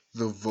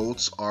The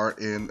votes are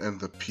in and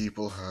the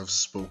people have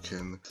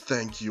spoken.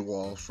 Thank you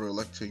all for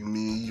electing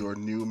me your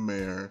new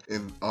mayor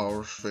in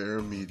our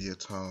fair media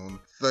town.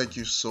 Thank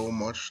you so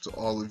much to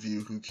all of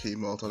you who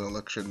came out on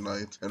election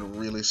night and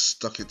really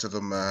stuck it to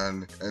the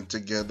man. And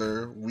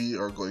together, we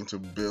are going to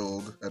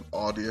build an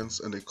audience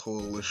and a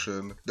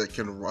coalition that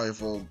can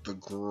rival the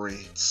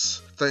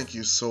greats. Thank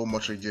you so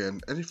much again.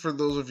 And for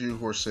those of you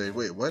who are saying,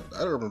 wait, what?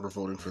 I don't remember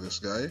voting for this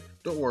guy.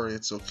 Don't worry,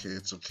 it's okay,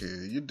 it's okay.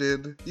 You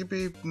did. You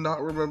may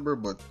not remember,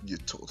 but you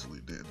totally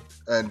did.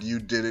 And you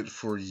did it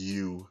for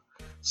you.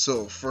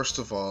 So, first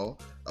of all,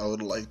 I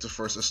would like to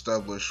first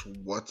establish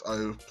what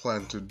I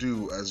plan to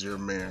do as your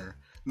mayor.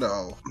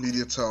 Now,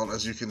 Mediatown,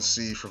 as you can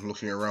see from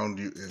looking around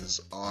you, is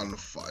on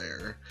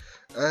fire.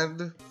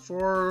 And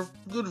for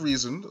good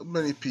reason,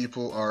 many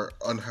people are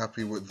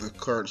unhappy with the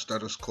current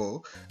status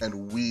quo,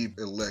 and we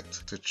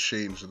elect to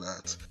change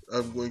that.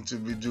 I'm going to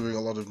be doing a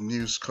lot of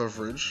news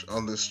coverage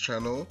on this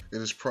channel.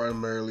 It is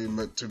primarily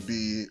meant to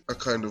be a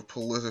kind of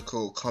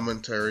political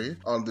commentary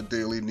on the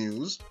daily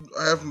news.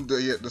 I haven't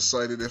yet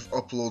decided if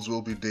uploads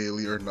will be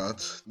daily or not.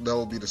 That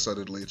will be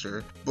decided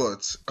later.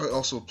 But I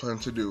also plan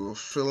to do a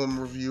film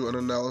review and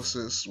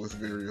analysis with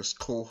various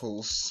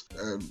co-hosts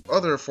and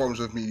other forms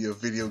of media,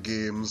 video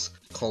games,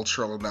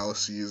 cultural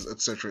analyses,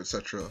 etc.,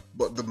 etc.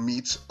 But the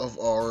meat of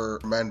our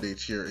mandate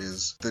here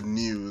is the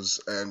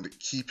news and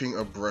keeping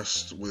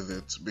abreast with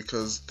it,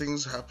 because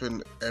things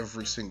happen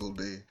every single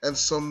day, and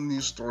some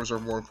news stories are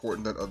more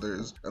important than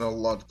others, and a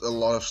lot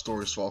of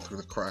stories fall through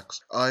the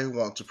cracks. I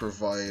want to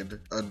provide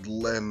a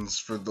lens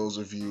for those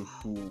of you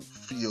who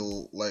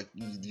feel like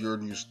your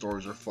news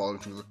stories are falling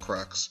through the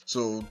cracks.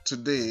 So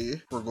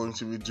today we're going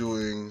to be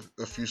doing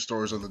a few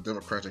stories on the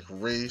Democratic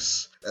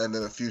race, and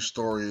then a few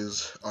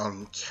stories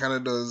on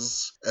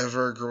Canada's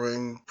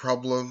ever-growing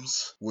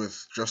problems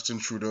with Justin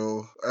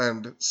Trudeau.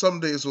 And some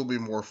days will be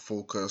more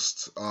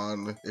focused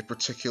on a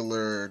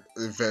particular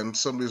event,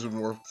 some days will be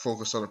more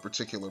focused on a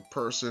particular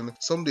person,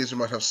 some days we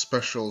might have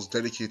specials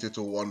dedicated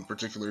to one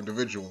particular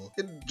individual.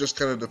 It just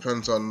kind of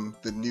depends on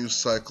the news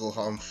cycle,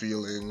 how I'm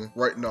feeling.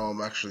 Right now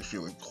I'm actually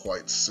feeling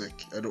quite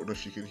sick. I don't know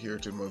if you can hear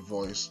it in my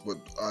voice, but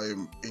I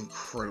am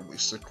incredibly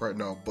sick right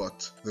now,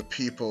 but the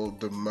people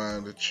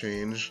demand a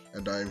change,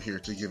 and I am here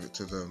to give it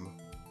to them.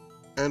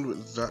 And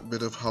with that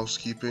bit of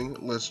housekeeping,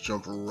 let's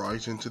jump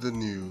right into the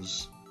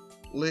news.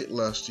 Late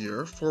last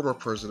year, former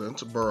President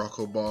Barack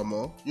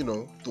Obama,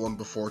 the one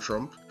before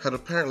Trump, had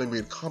apparently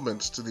made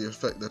comments to the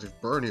effect that if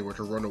Bernie were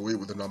to run away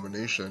with the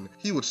nomination,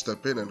 he would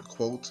step in and,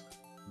 quote,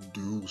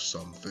 do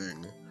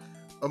something.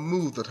 A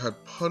move that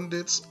had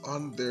pundits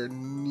on their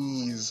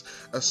knees,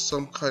 as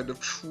some kind of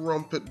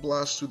trumpet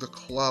blast through the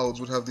clouds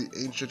would have the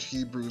ancient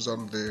Hebrews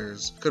on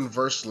theirs.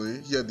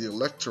 Conversely, he had the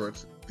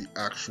electorate, the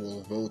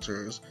actual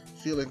voters,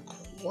 feeling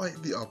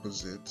quite the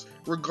opposite.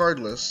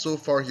 Regardless, so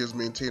far he has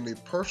maintained a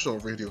personal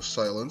radio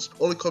silence,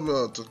 only coming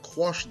out to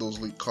quash those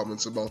leaked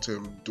comments about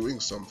him doing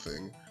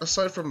something.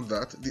 Aside from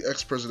that, the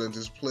ex-president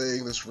is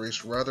playing this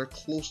race rather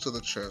close to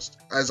the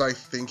chest, as I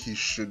think he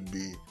should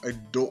be. I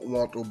don't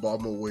want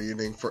Obama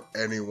winning for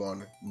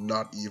anyone,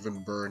 not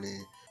even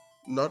Bernie.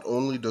 Not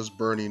only does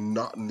Bernie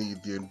not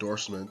need the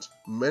endorsement,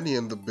 many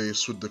in the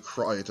base would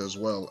decry it as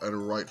well,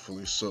 and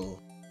rightfully so.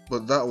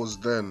 But that was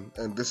then,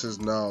 and this is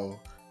now.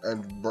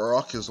 And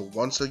Barack is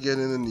once again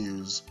in the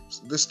news,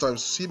 this time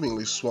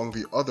seemingly swung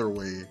the other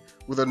way,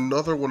 with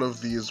another one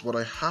of these what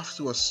I have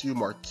to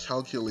assume are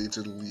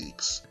calculated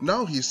leaks.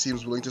 Now he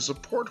seems willing to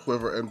support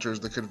whoever enters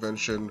the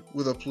convention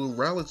with a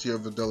plurality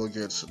of the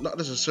delegates, not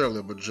necessarily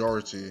a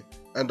majority.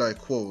 And I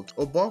quote,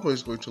 Obama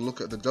is going to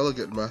look at the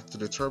delegate math to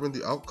determine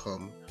the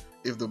outcome.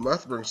 If the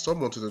math brings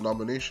someone to the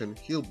nomination,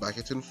 he'll back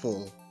it in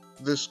full.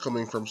 This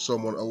coming from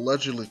someone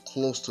allegedly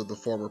close to the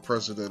former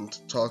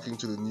president talking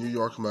to the New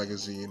York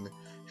Magazine.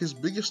 His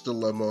biggest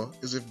dilemma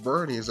is if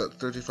Bernie is at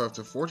 35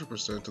 to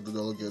 40% of the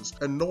delegates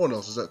and no one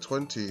else is at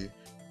 20.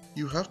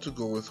 You have to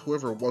go with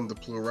whoever won the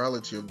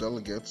plurality of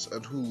delegates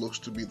and who looks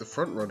to be the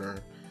frontrunner.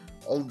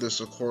 All this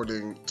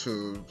according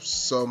to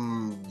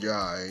some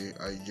guy,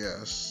 I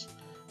guess.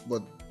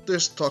 But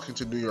this talking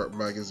to New York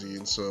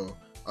Magazine, so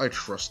I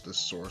trust this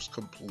source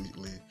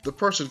completely. The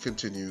person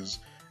continues,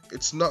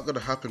 it's not going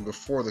to happen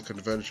before the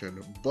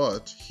convention,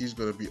 but he's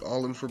going to be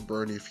all in for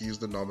Bernie if he's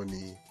the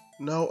nominee.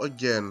 Now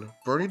again,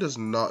 Bernie does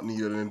not need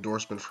an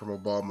endorsement from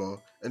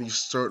Obama, and he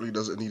certainly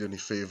doesn't need any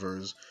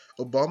favors.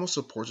 Obama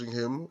supporting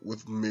him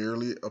with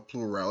merely a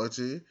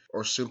plurality,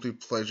 or simply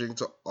pledging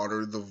to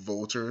honor the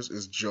voters,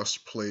 is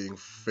just playing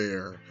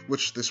fair,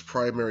 which this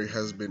primary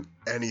has been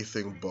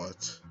anything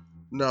but.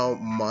 Now,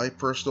 my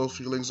personal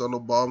feelings on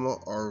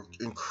Obama are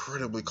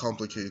incredibly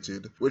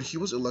complicated. When he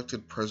was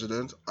elected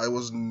president, I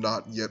was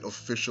not yet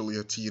officially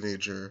a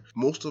teenager.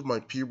 Most of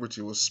my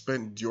puberty was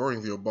spent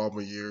during the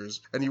Obama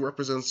years, and he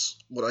represents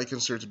what I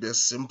consider to be a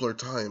simpler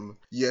time.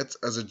 Yet,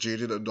 as a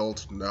jaded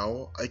adult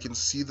now, I can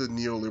see the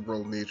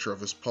neoliberal nature of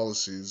his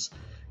policies.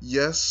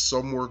 Yes,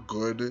 some were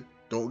good,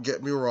 don't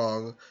get me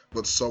wrong,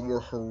 but some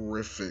were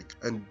horrific,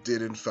 and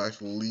did in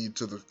fact lead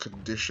to the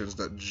conditions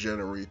that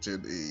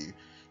generated a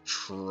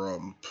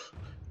Trump.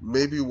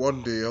 Maybe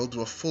one day I'll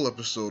do a full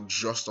episode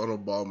just on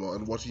Obama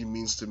and what he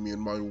means to me in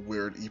my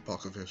weird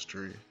epoch of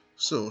history.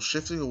 So,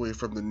 shifting away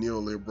from the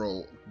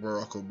neoliberal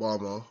Barack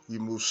Obama, we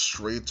move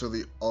straight to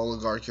the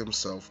oligarch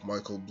himself,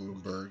 Michael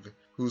Bloomberg,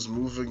 who's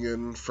moving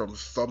in from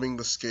thumbing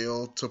the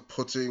scale to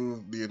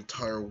putting the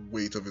entire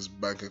weight of his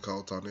bank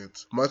account on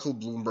it. Michael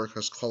Bloomberg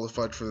has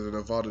qualified for the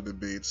Nevada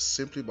debate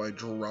simply by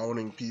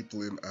drowning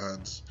people in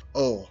ads.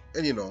 Oh,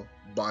 and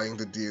buying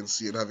the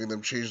DNC and having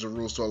them change the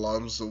rules to allow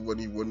him so when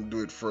he wouldn't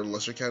do it for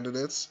lesser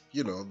candidates?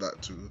 That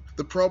too.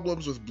 The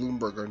problems with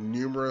Bloomberg are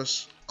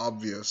numerous,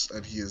 obvious,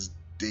 and he is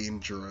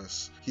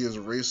dangerous. He is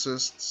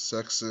racist,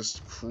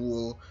 sexist,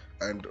 cruel,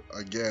 and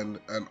again,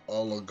 an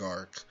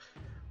oligarch.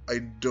 I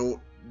don't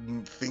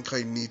think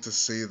I need to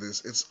say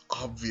this. It's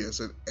obvious,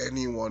 and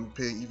anyone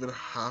paying even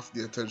half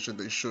the attention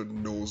they should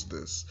knows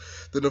this.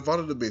 The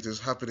Nevada debate is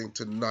happening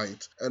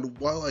tonight, and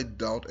while I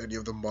doubt any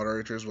of the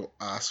moderators will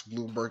ask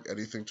Bloomberg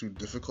anything too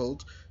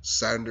difficult,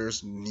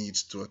 Sanders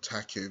needs to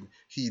attack him.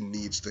 He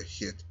needs to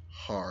hit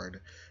hard.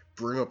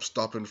 Bring up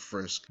stop and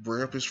frisk,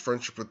 bring up his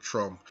friendship with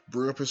Trump,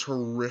 bring up his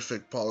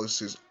horrific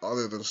policies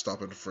other than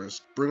stop and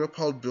frisk, bring up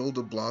how Bill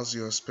de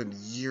Blasio has spent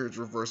years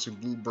reversing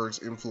Bloomberg's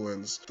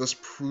influence, thus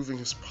proving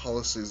his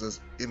policies as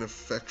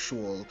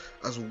ineffectual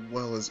as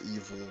well as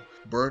evil.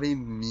 Bernie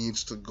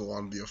needs to go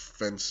on the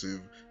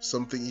offensive,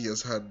 something he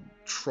has had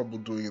trouble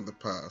doing in the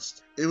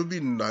past. It would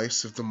be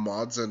nice if the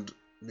mods and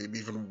maybe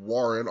even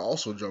Warren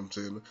also jumped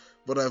in,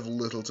 but I have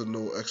little to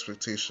no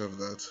expectation of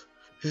that.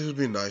 It would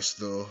be nice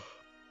though.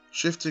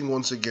 Shifting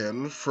once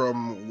again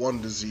from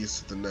one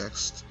disease to the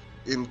next,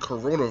 in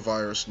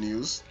coronavirus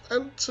news,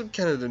 and some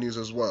Canada news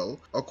as well,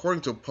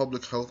 according to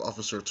Public Health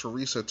Officer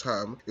Theresa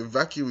Tam,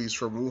 evacuees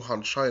from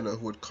Wuhan, China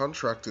who had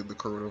contracted the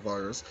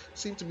coronavirus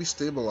seem to be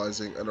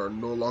stabilizing and are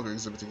no longer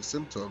exhibiting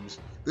symptoms.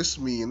 This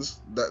means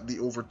that the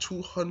over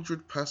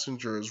 200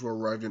 passengers who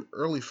arrived in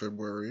early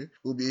February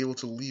will be able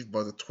to leave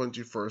by the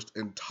 21st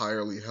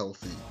entirely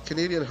healthy.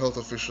 Canadian health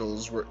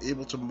officials were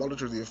able to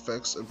monitor the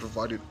effects and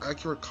provided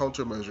accurate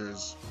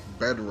countermeasures,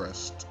 bed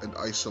rest, and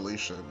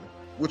isolation,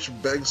 which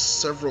begs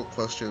several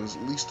questions,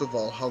 least of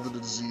all how the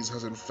disease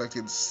has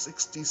infected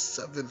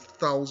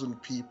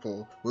 67,000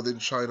 people within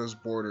China's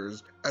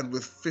borders, and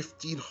with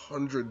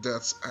 1,500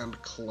 deaths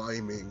and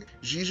climbing.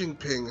 Xi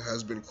Jinping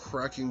has been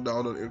cracking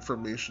down on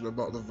information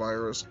about the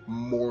virus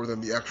more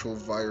than the actual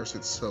virus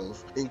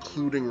itself,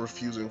 including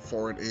refusing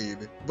foreign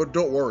aid. But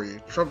don't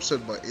worry, Trump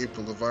said by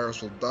April the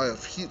virus will die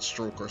of heat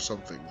stroke or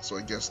something, so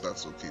I guess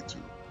that's okay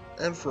too.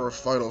 And for our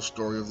final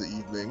story of the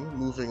evening,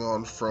 moving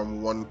on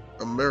from one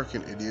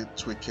American idiot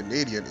to a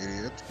Canadian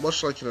idiot,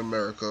 much like in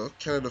America,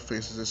 Canada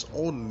faces its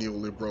own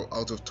neoliberal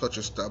out-of-touch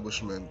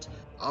establishment.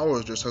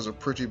 Ours just has a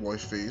pretty boy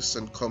face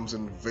and comes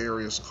in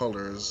various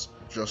colors,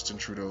 Justin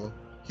Trudeau.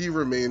 He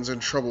remains in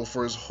trouble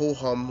for his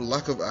ho-hum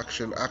lack of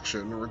action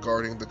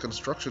regarding the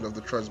construction of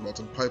the Trans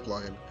Mountain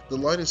Pipeline. The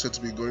line is said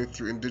to be going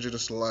through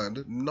indigenous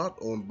land not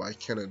owned by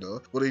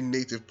Canada, but a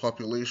native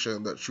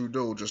population that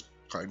Trudeau just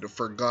kind of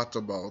forgot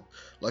about,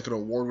 like an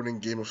award-winning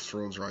Game of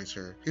Thrones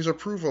writer. His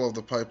approval of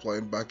the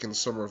pipeline back in the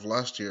summer of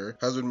last year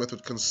has been met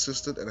with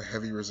consistent and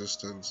heavy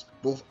resistance,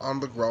 both on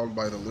the ground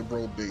by the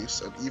Liberal base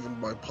and even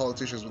by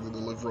politicians within the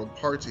Liberal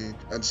Party,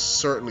 and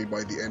certainly by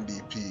the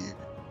NDP.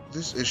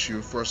 This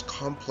issue, for as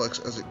complex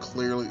as it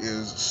clearly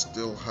is,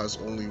 still has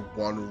only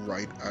one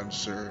right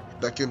answer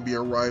that can be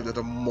arrived at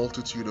a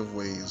multitude of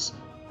ways.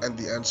 And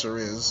the answer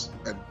is,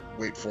 and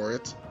wait for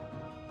it,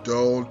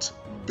 don't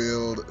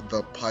build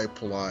the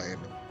pipeline.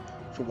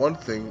 For one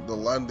thing, the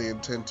land they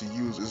intend to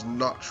use is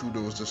not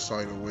Trudeau's to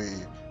sign away,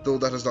 though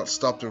that has not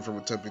stopped him from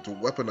attempting to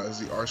weaponize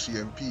the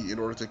RCMP in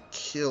order to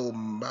kill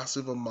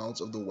massive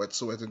amounts of the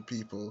Wet'suwet'en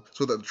people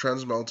so that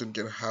Trans Mountain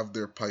can have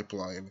their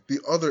pipeline.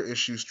 The other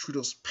issue is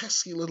Trudeau's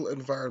pesky little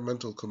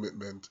environmental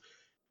commitment.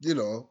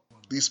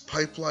 These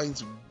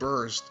pipelines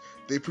burst.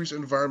 They produce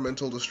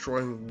environmental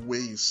destroying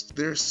waste.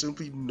 There's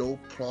simply no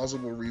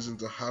plausible reason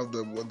to have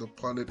them when the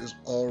planet is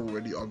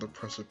already on the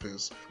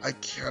precipice. I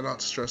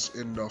cannot stress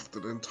enough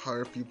that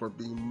entire people are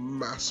being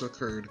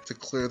massacred to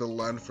clear the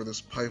land for this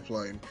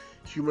pipeline.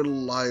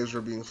 Human lives are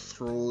being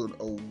thrown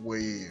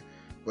away.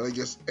 But I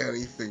guess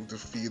anything to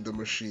feed the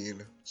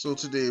machine. So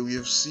today we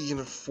have seen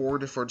 4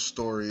 different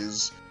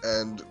stories,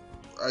 and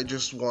I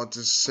just want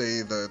to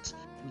say that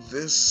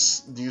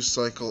this news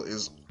cycle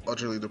is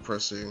utterly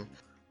depressing,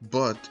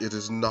 but it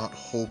is not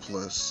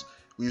hopeless.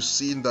 We've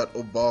seen that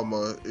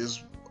Obama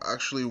is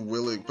actually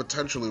willing,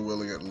 potentially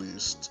willing at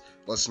least,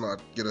 let's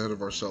not get ahead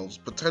of ourselves,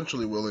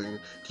 potentially willing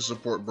to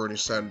support Bernie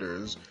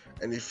Sanders,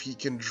 and if he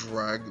can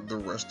drag the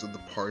rest of the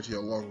party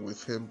along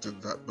with him to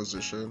that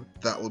position,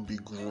 that would be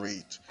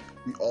great.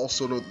 We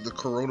also know that the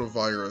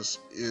coronavirus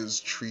is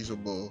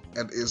treatable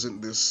and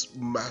isn't this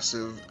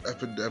massive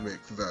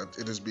epidemic that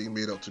it is being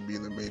made out to be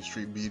in the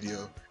mainstream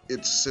media.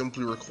 It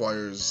simply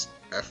requires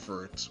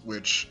effort,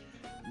 which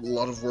a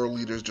lot of world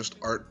leaders just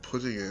aren't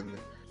putting in,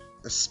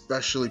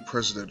 especially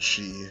President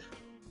Xi.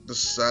 The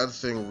sad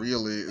thing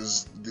really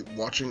is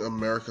watching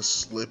America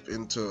slip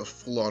into a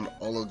full-on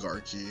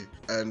oligarchy,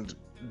 and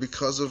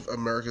because of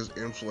America's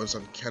influence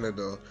on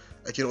Canada,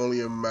 I can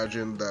only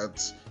imagine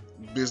that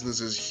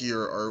businesses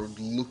here are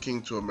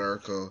looking to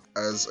America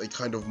as a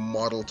kind of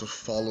model to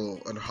follow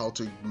on how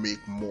to make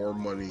more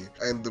money.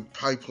 And the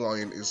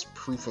pipeline is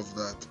proof of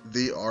that.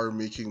 They are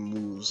making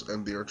moves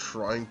and they are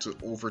trying to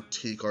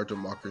overtake our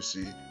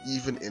democracy,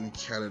 even in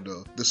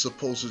Canada. The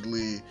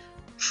supposedly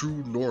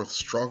true north,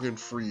 strong and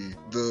free.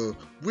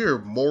 We're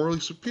morally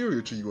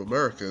superior to you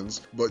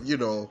Americans, but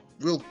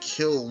we'll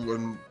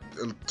kill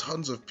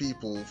tons of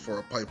people for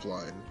a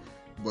pipeline.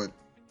 But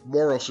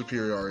moral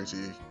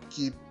superiority,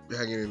 keep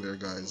hanging in there,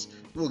 guys.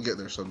 We'll get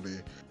there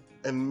someday.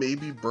 And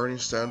maybe Bernie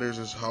Sanders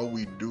is how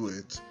we do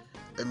it.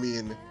 I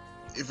mean,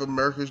 if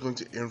America is going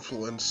to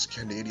influence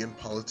Canadian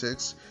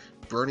politics,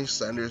 Bernie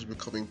Sanders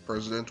becoming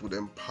president would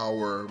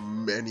empower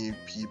many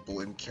people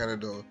in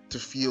Canada to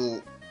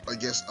feel, I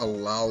guess,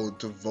 allowed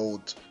to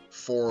vote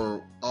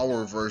for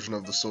our version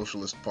of the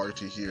Socialist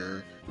Party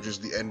here, which is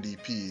the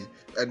NDP,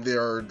 and they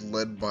are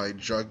led by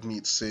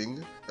Jagmeet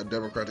Singh, a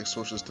democratic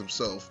socialist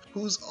himself,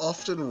 who's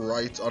often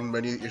right on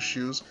many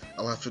issues.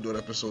 I'll have to do an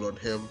episode on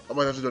him. I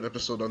might have to do an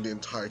episode on the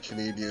entire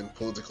Canadian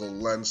political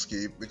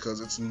landscape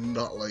because it's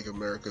not like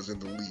America's in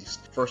the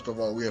least. First of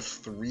all, we have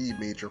 3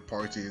 major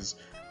parties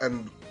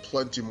and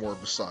plenty more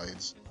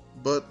besides.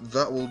 But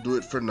that will do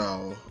it for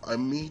now. I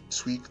may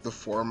tweak the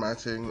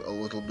formatting a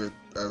little bit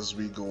as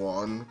we go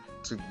on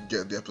to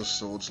get the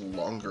episodes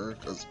longer,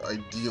 because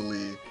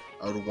ideally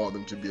I would want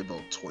them to be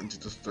about 20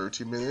 to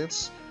 30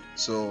 minutes.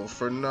 So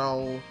for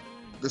now,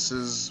 this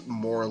is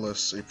more or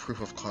less a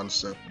proof of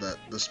concept that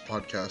this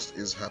podcast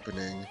is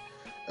happening,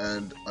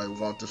 and I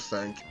want to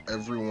thank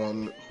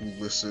everyone who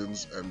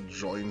listens and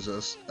joins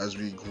us as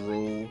we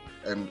grow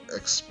and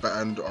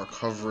expand our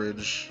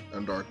coverage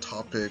and our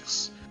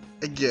topics.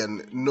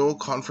 Again, no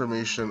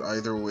confirmation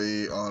either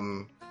way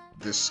on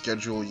this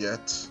schedule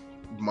yet.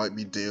 It might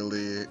be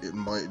daily, it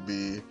might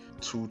be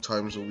 2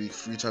 times a week,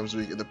 3 times a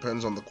week. It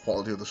depends on the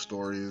quality of the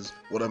stories,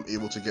 what I'm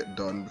able to get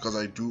done, because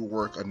I do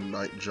work a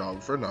night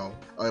job for now.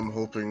 I'm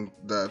hoping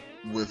that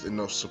with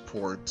enough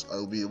support,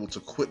 I'll be able to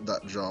quit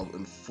that job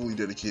and fully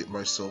dedicate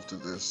myself to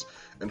this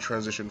and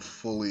transition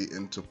fully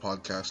into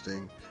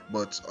podcasting.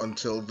 But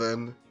until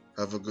then,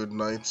 have a good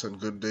night and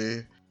good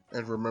day,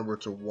 and remember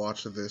to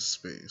watch this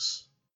space.